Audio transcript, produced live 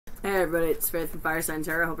Hey everybody, it's Faith from Fire Sign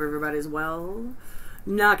Tarot. Hope everybody's well.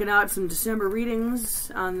 Knocking out some December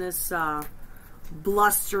readings on this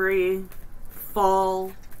blustery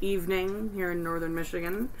fall evening here in northern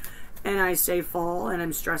Michigan. And I say fall, and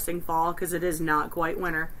I'm stressing fall because it is not quite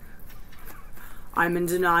winter. I'm in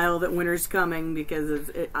denial that winter's coming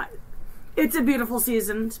because it's a beautiful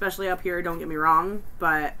season, especially up here, don't get me wrong.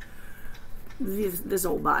 But this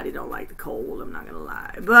old body don't like the cold, I'm not going to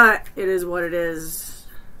lie. But it is what it is.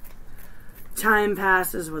 Time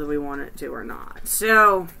passes whether we want it to or not.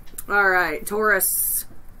 So, alright, Taurus.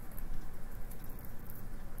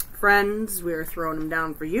 Friends, we are throwing them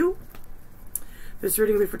down for you. This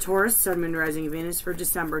reading will be for Taurus, Sun, Moon, Rising, Venus for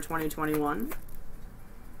December 2021.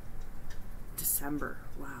 December,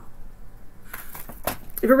 wow.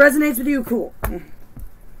 If it resonates with you, cool.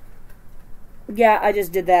 Yeah, I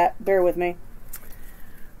just did that. Bear with me.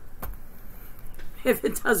 If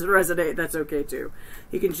it doesn't resonate, that's okay too.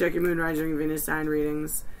 You can check your Moon, Rising, Venus sign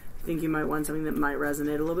readings. If you think you might want something that might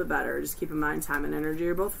resonate a little bit better, just keep in mind time and energy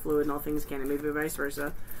are both fluid and all things can, and maybe vice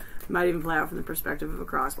versa. It might even play out from the perspective of a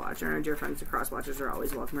cross-watcher. And our dear friends, the cross-watchers are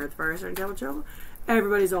always welcome here at the Fire Sign Table Show.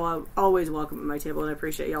 Everybody's always welcome at my table, and I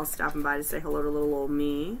appreciate y'all stopping by to say hello to little old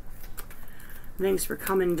me. Thanks for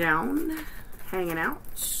coming down, hanging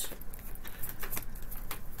out.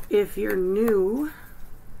 If you're new...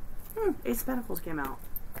 Ace of Pentacles came out.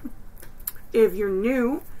 If you're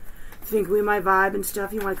new, think we might vibe and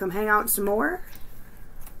stuff, you want to come hang out some more,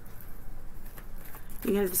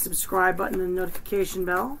 you can hit the subscribe button and the notification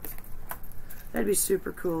bell. That'd be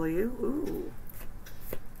super cool of you. Ooh.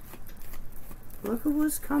 Look who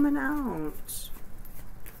was coming out.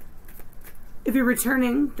 If you're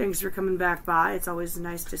returning, thanks for coming back by. It's always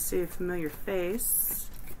nice to see a familiar face.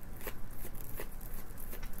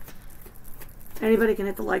 Anybody can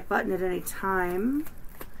hit the like button at any time.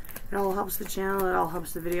 It all helps the channel. It all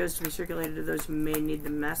helps the videos to be circulated to those who may need the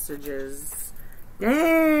messages.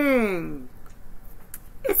 Dang!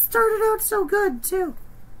 It started out so good, too.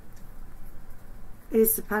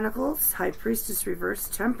 Ace of Pentacles, High Priestess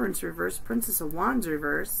reversed, Temperance reversed, Princess of Wands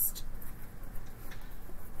reversed.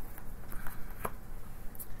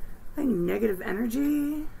 Like negative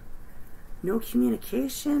energy. No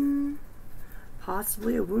communication.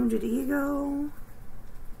 Possibly a wounded ego.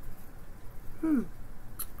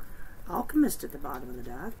 Alchemist at the bottom of the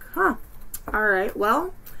deck. Huh. Alright, well,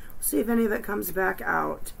 we'll see if any of it comes back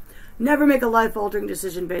out. Never make a life-altering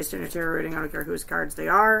decision based on a tarot reading. I don't care whose cards they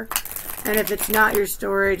are. And if it's not your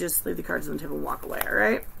story, just leave the cards on the table and walk away,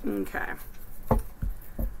 alright? Okay.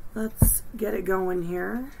 Let's get it going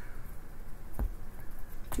here.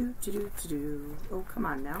 Oh, come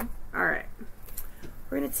on now. Alright.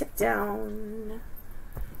 We're going to tip down,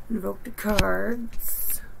 invoke the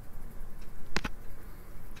cards,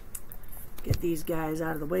 get these guys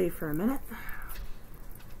out of the way for a minute.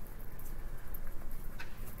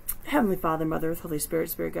 Heavenly Father, Mother Earth, Holy Spirit,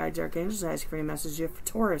 Spirit Guides, Archangels, I ask for your message here for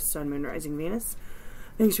Taurus, Sun, Moon, Rising, Venus.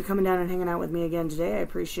 Thanks for coming down and hanging out with me again today. I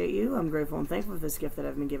appreciate you. I'm grateful and thankful for this gift that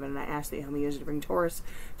I've been given, and I ask that you help me use it to bring Taurus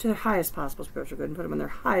to their highest possible spiritual good and put them on their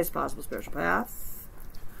highest possible spiritual path.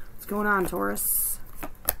 What's going on, Taurus?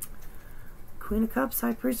 Queen of Cups,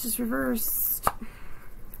 High Priestess reversed.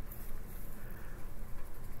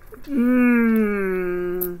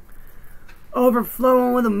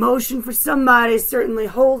 Overflowing with emotion for somebody, certainly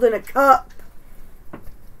holding a cup.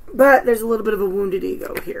 But there's a little bit of a wounded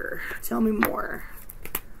ego here. Tell me more.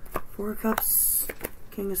 Four of Cups,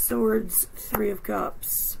 King of Swords, Three of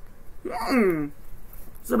Cups.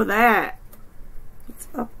 What's up with that? What's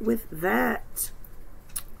up with that?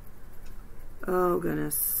 Oh,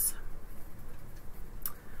 goodness.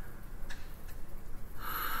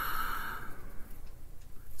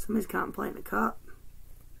 Somebody's contemplating a cup.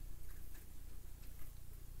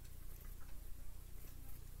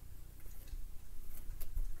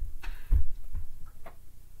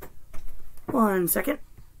 One second.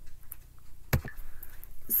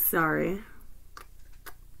 Sorry.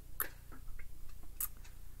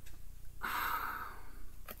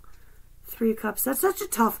 Three of Cups. That's such a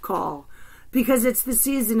tough call because it's the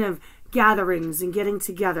season of gatherings and getting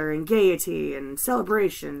together and gaiety and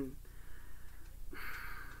celebration.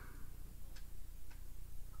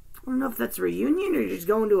 I don't know if that's a reunion or you're just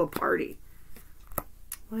going to a party.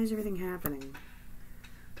 Why is everything happening?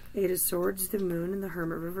 Eight of Swords, the Moon, and the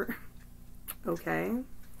Hermit River. Okay.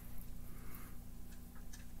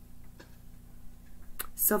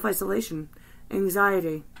 Self-isolation,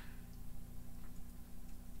 anxiety,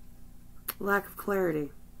 lack of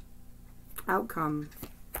clarity, outcome,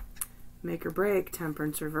 make or break,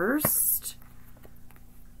 Temperance reversed,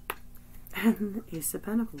 and Ace of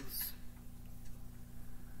Pentacles.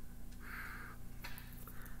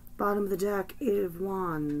 Bottom of the deck, Eight of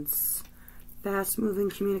Wands.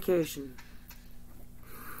 Fast-moving communication.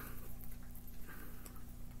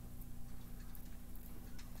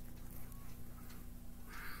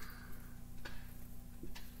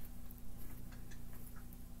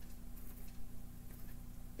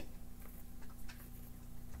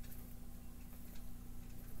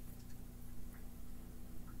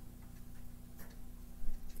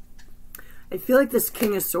 I feel like this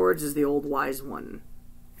King of Swords is the old wise one.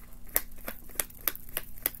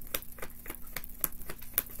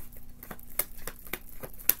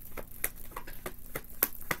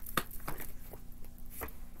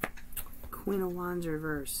 Queen of Wands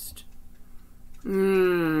reversed.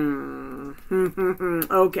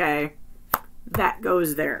 Okay. That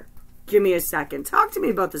goes there. Give me a second. Talk to me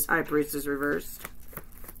about this High Priestess reversed.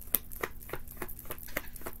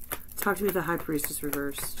 Talk to me about the High Priestess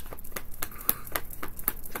reversed.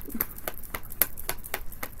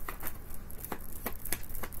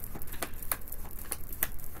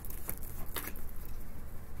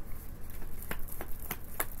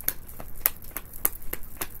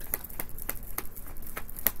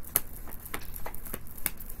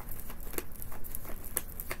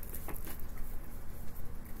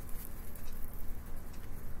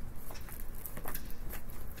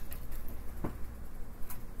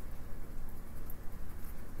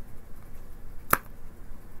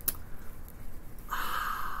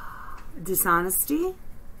 Dishonesty.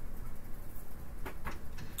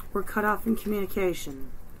 We're cut off in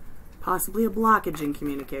communication. Possibly a blockage in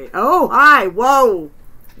communication. Oh, hi! Whoa!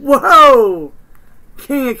 Whoa!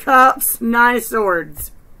 King of Cups, Nine of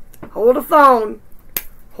Swords. Hold the phone.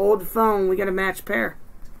 Hold the phone. We got a match pair.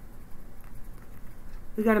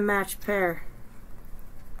 We got a match pair.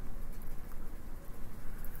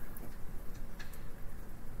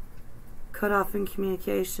 Cut off in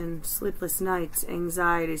communication, sleepless nights,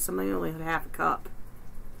 anxiety, somebody only had half a cup.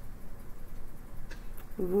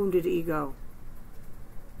 Wounded ego.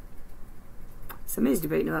 Somebody's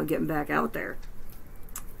debating about getting back out there.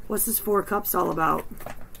 What's this Four of Cups all about?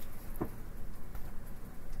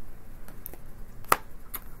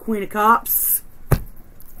 Queen of Cups.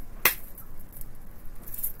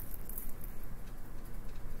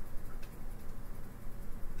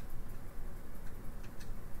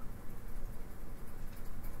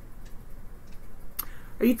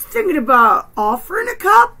 Are you thinking about offering a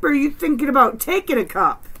cup, or are you thinking about taking a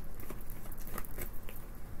cup?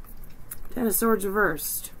 Ten of Swords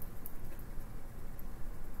reversed.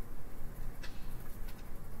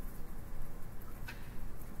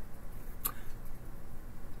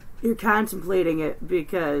 You're contemplating it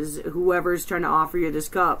because whoever's trying to offer you this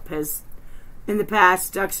cup has, in the past,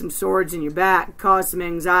 stuck some swords in your back, caused some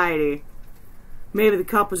anxiety. Maybe the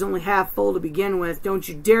cup was only half full to begin with. Don't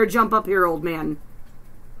you dare jump up here, old man.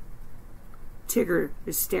 Tigger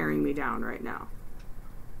is staring me down right now.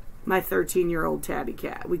 My 13-year-old tabby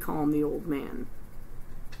cat. We call him the old man.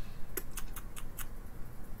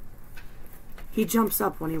 He jumps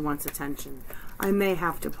up when he wants attention. I may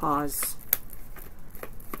have to pause.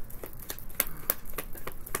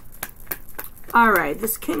 Alright,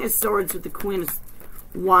 this King of Swords with the Queen of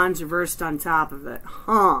Wands reversed on top of it.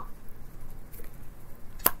 Huh.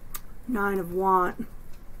 Nine of Wands.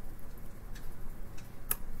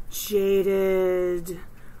 Jaded,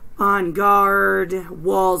 on guard,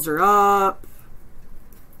 walls are up.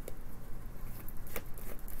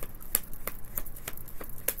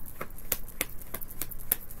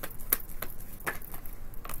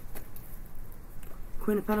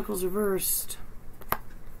 Queen of Pentacles reversed.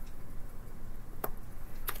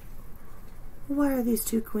 Why are these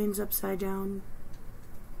two queens upside down?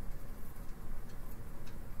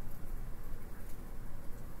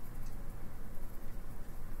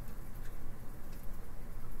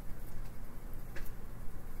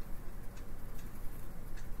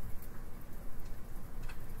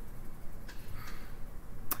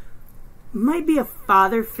 Might be a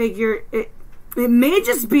father figure. It may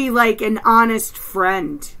just be like an honest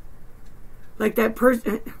friend. Like that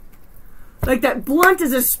person, like that blunt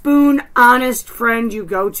as a spoon, honest friend you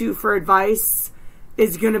go to for advice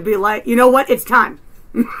is going to be like, you know what? It's time.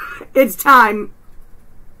 It's time.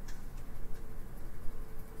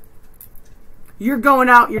 You're going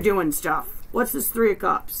out, you're doing stuff. What's this Three of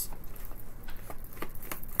Cups?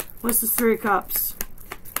 What's this Three of Cups?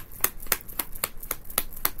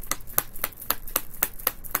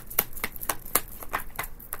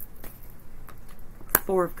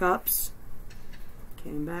 Four of Cups.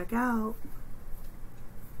 Came back out.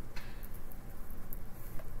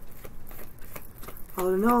 I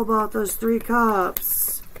don't know about those Three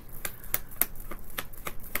Cups.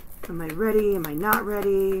 Am I ready? Am I not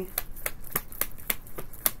ready?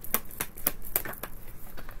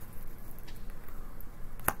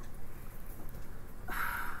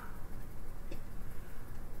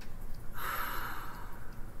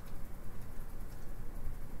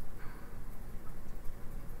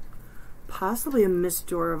 Possibly a missed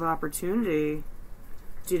door of opportunity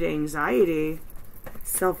due to anxiety,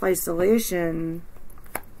 self-isolation.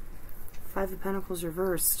 Five of Pentacles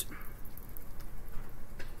reversed.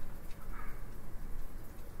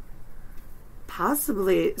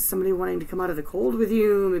 Possibly somebody wanting to come out of the cold with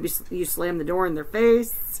you. Maybe you slam the door in their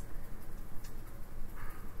face.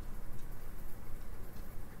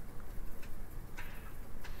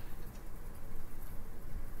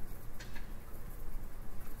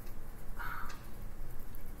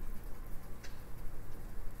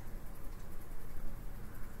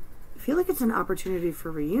 I feel like it's an opportunity for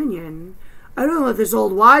reunion. I don't know if this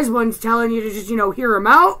old wise one's telling you to just, hear him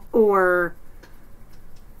out, or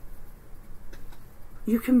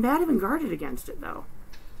you're combative and guarded against it, though.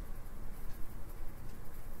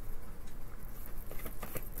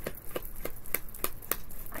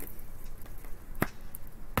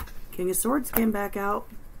 King of Swords came back out.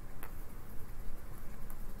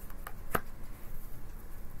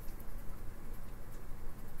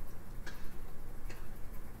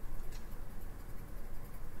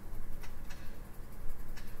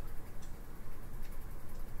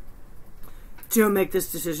 Don't make this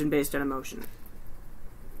decision based on emotion.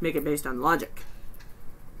 Make it based on logic.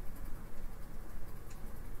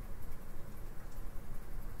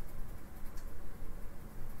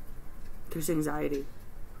 There's anxiety.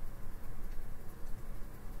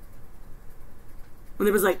 When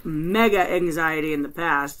there was like mega anxiety in the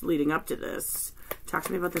past leading up to this. Talk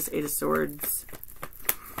to me about this Eight of Swords.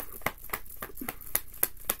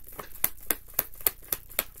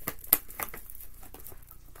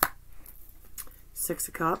 Six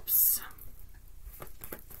of Cups.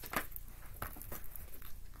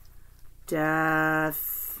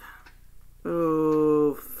 Death.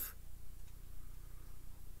 Oof.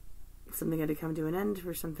 Something had to come to an end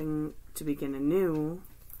for something to begin anew.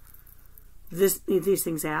 These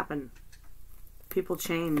things happen. People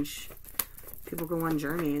change. People go on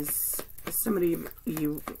journeys. Somebody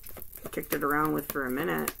you kicked it around with for a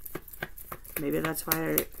minute. Maybe that's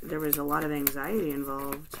why there was a lot of anxiety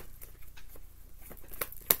involved.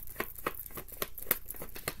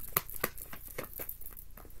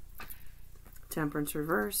 Temperance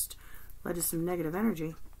reversed led to some negative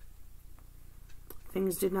energy.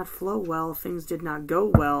 Things did not flow well. Things did not go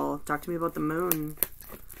well. Talk to me about the moon.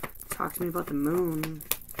 Talk to me about the moon.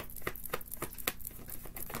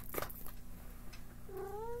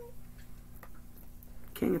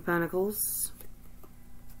 King of Pentacles.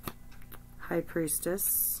 High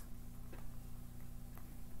Priestess.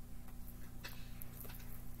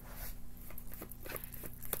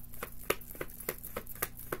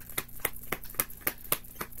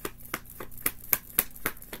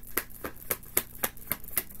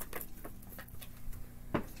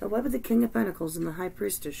 Why would the King of Pentacles and the High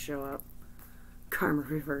Priestess show up? Karma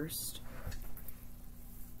reversed.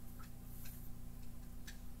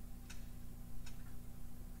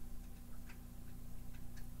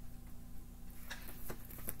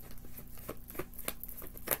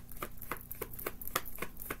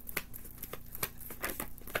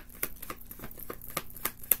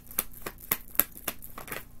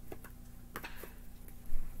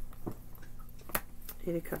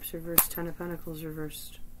 Eight of Cups reversed. Ten of Pentacles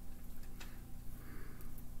reversed.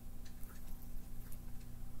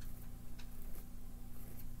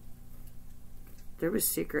 There was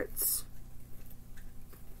secrets.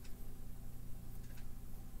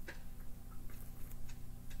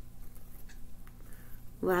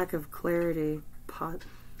 Lack of clarity. Pot.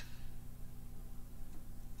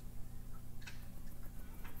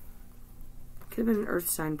 Could have been an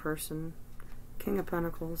earth sign person. King of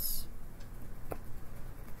Pentacles.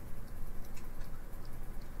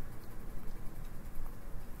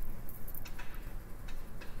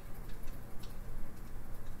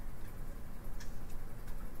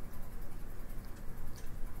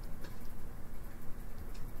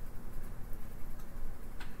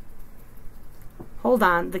 Hold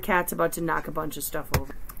on, the cat's about to knock a bunch of stuff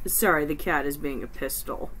over. Sorry, the cat is being a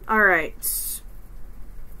pistol. Alright.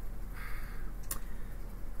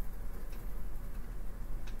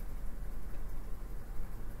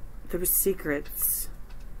 There were secrets.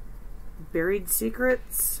 Buried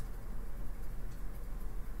secrets?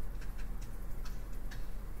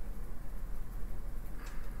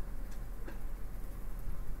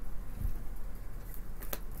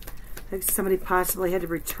 think somebody possibly had to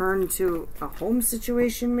return to a home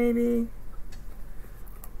situation, maybe.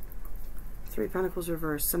 3 Pentacles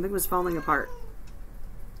reversed. Something was falling apart.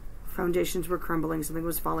 Foundations were crumbling. Something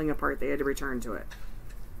was falling apart. They had to return to it.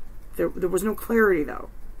 There was no clarity, though.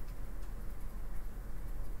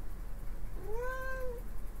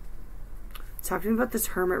 Talk to me about this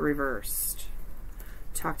Hermit reversed.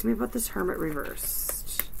 Talk to me about this Hermit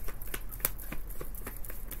reversed.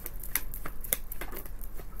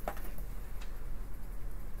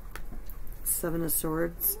 Seven of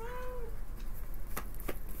Swords.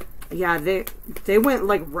 Yeah, they went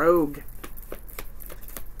like rogue.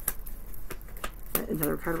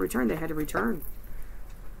 Another card of return. They had to return.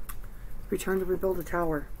 Return to rebuild a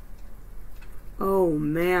tower. Oh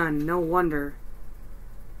man, no wonder.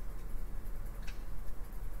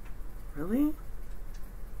 Really?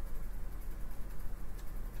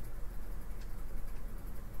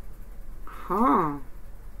 Huh.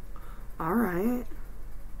 Alright.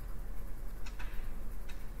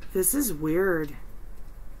 This is weird.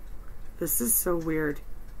 This is so weird.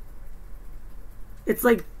 It's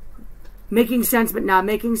like making sense but not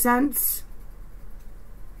making sense.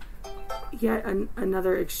 Yet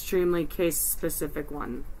another extremely case-specific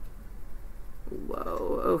one.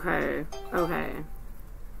 Whoa, okay. Okay.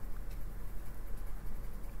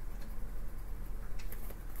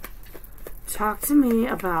 Talk to me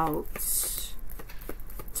about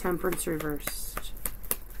Temperance reversed.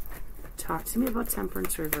 Talk to me about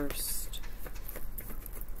Temperance reversed.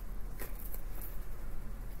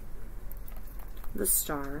 The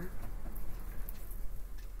Star.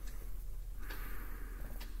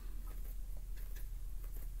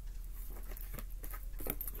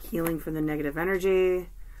 Healing from the negative energy.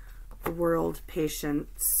 The World.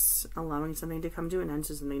 Patience. Allowing something to come to an end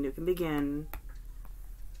so something new can begin.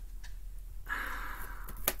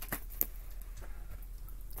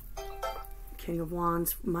 King of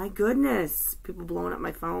Wands. My goodness. People blowing up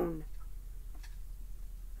my phone.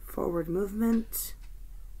 Forward movement.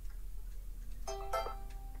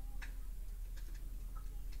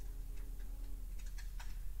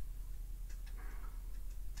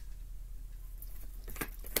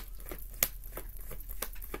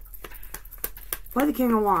 Why the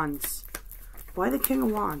King of Wands? Why the King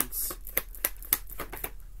of Wands?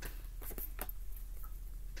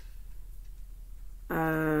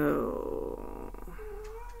 Oh.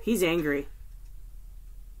 He's angry.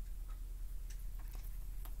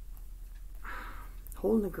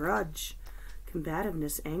 Holding a grudge.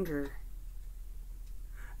 Combativeness, anger.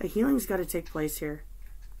 A healing's got to take place here.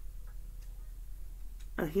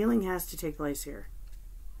 A healing has to take place here.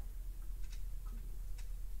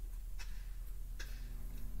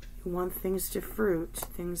 You want things to fruit,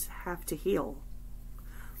 things have to heal.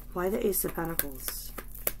 Why the Ace of Pentacles?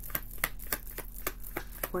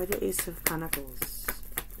 Why the Ace of Pentacles?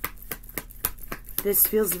 This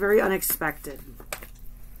feels very unexpected.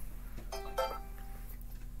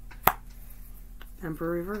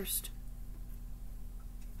 Emperor reversed.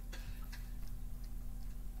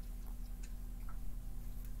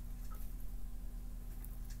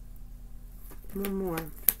 One more.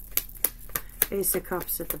 Ace of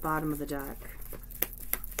Cups at the bottom of the deck.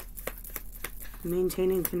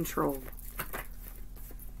 Maintaining control.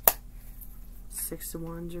 Six of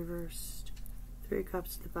Wands reversed. 3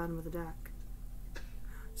 Cups at the bottom of the deck.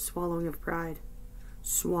 Swallowing of pride.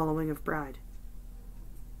 Swallowing of pride.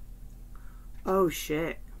 Oh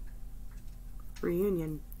shit.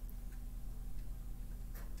 Reunion.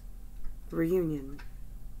 Reunion.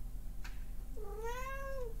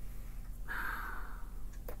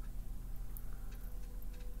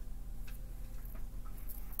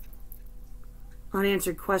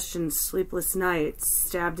 Unanswered questions, sleepless nights,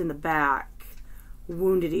 stabbed in the back,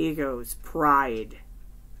 wounded egos, pride.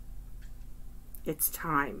 It's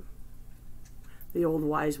time. The old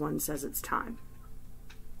wise one says it's time.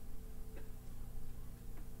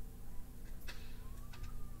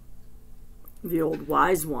 The old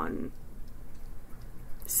wise one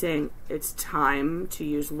saying it's time to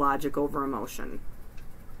use logic over emotion.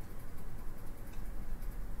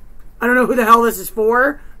 I don't know who the hell this is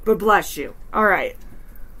for, but bless you. All right.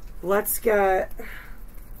 Let's get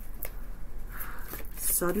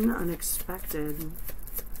sudden, unexpected.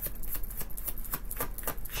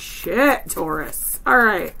 Shit, Taurus. All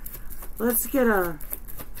right. Let's get a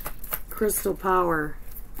crystal power.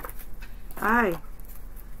 Hi.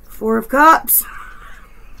 4 of Cups.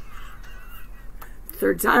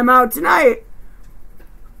 Third time out tonight.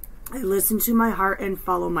 I listen to my heart and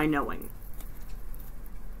follow my knowing.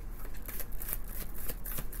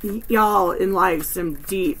 Y'all in like some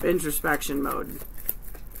deep introspection mode.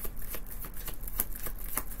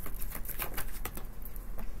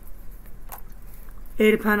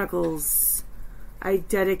 Eight of Pentacles. I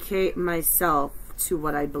dedicate myself to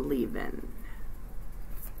what I believe in.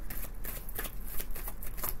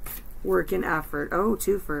 Work and effort. Oh,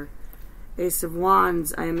 twofer. Ace of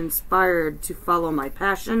Wands. I am inspired to follow my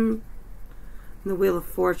passion. And the Wheel of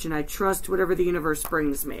Fortune. I trust whatever the universe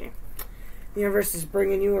brings me. The universe is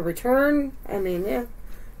bringing you a return. I mean, yeah.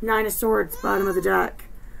 Nine of Swords, bottom of the deck.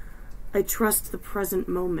 I trust the present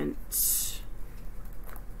moment.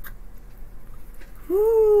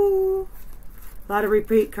 Woo! A lot of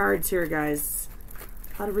repeat cards here, guys.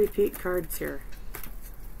 A lot of repeat cards here.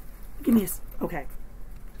 Give me a... Okay.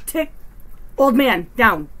 Tick. Old man,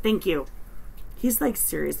 down. Thank you. He's like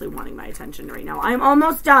seriously wanting my attention right now. I'm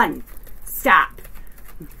almost done. Stop.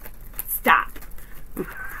 Stop.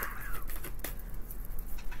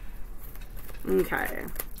 Okay.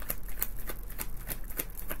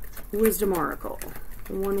 Wisdom Oracle.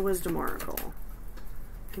 One Wisdom Oracle.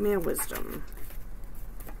 Give me a wisdom.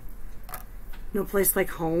 No place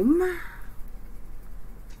like home?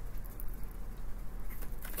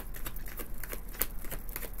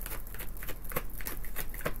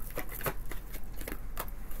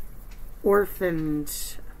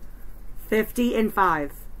 Orphaned. 50 and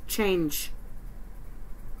 5. Change.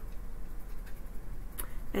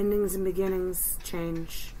 Endings and beginnings.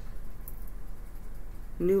 Change.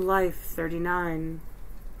 New life. 39.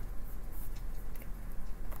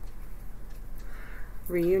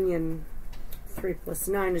 Reunion. 3 plus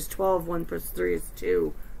 9 is 12. 1 plus 3 is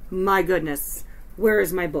 2. My goodness. Where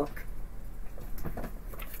is my book?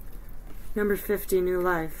 Number 50. New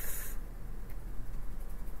life.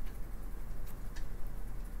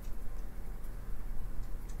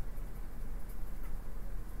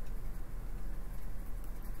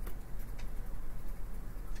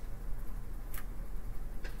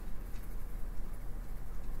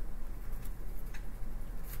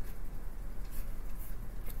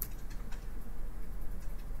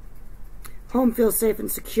 Home feels safe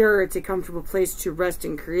and secure. It's a comfortable place to rest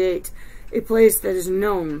and create. A place that is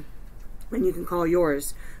known and you can call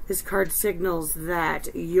yours. This card signals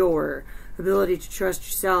that your ability to trust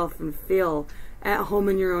yourself and feel at home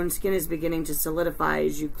in your own skin is beginning to solidify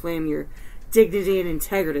as you claim your dignity and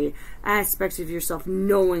integrity. Aspects of yourself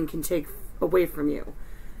no one can take away from you.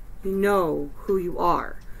 You know who you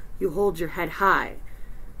are. You hold your head high,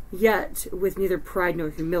 yet with neither pride nor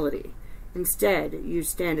humility. Instead, you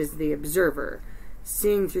stand as the observer,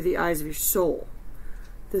 seeing through the eyes of your soul.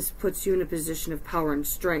 This puts you in a position of power and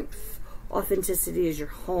strength. Authenticity is your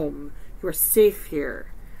home. You are safe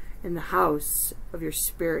here, in the house of your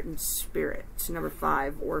spirit and spirit. Number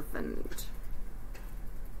 5, orphaned.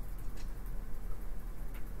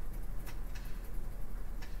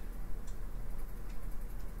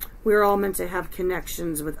 We are all meant to have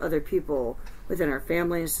connections with other people within our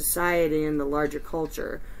family and society and the larger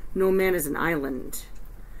culture. No man is an island.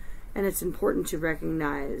 And it's important to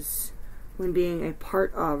recognize when being a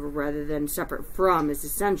part of rather than separate from is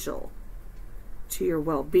essential to your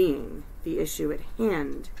well-being. The issue at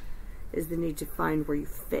hand is the need to find where you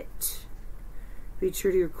fit. Be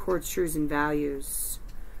true to your core truths and values.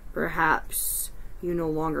 Perhaps you no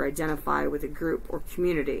longer identify with a group or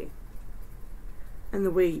community and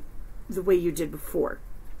the way you did before.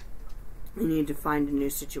 You need to find a new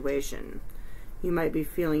situation. You might be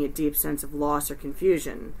feeling a deep sense of loss or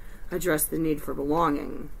confusion. Address the need for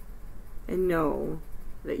belonging. And know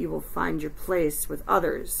that you will find your place with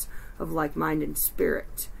others of like mind and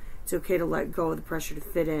spirit. It's okay to let go of the pressure to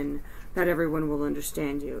fit in. Not everyone will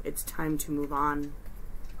understand you. It's time to move on.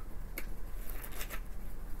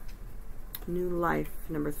 New life,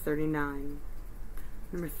 number 39.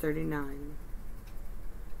 Number 39.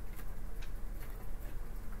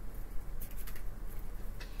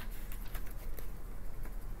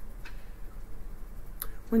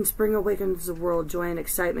 When spring awakens the world, joy and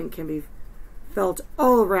excitement can be felt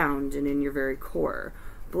all around and in your very core.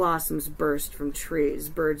 Blossoms burst from trees.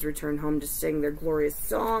 Birds return home to sing their glorious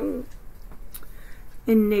song.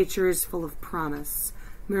 And nature is full of promise.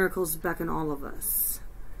 Miracles beckon all of us.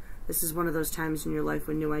 This is one of those times in your life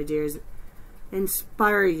when new ideas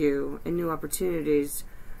inspire you and new opportunities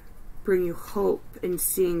bring you hope in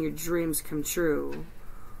seeing your dreams come true.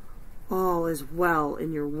 All is well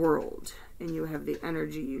in your world, and you have the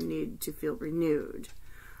energy you need to feel renewed.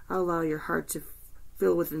 Allow your heart to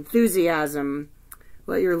fill with enthusiasm.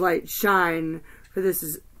 Let your light shine, for this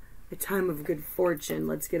is a time of good fortune.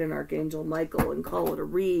 Let's get an Archangel Michael and call it a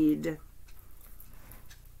read.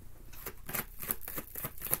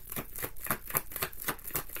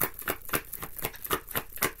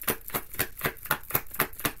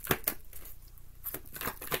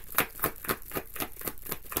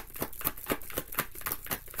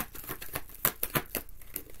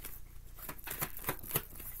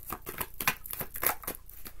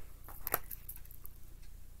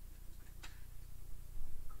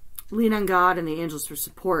 Lean on God and the angels for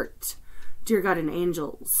support. Dear God and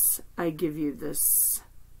angels, I give you this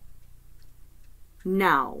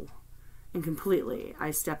now. And completely,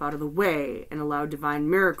 I step out of the way and allow divine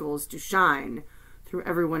miracles to shine through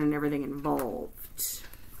everyone and everything involved.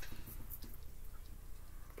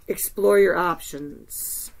 Explore your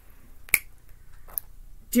options.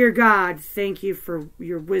 Dear God, thank you for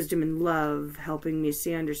your wisdom and love, helping me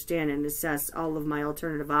see, understand, and assess all of my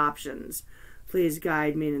alternative options. Please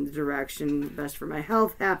guide me in the direction best for my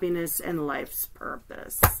health, happiness, and life's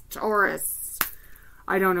purpose. Taurus.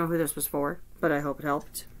 I don't know who this was for, but I hope it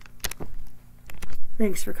helped.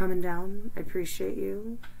 Thanks for coming down. I appreciate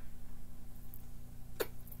you.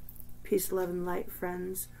 Peace, love, and light,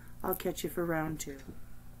 friends. I'll catch you for round 2.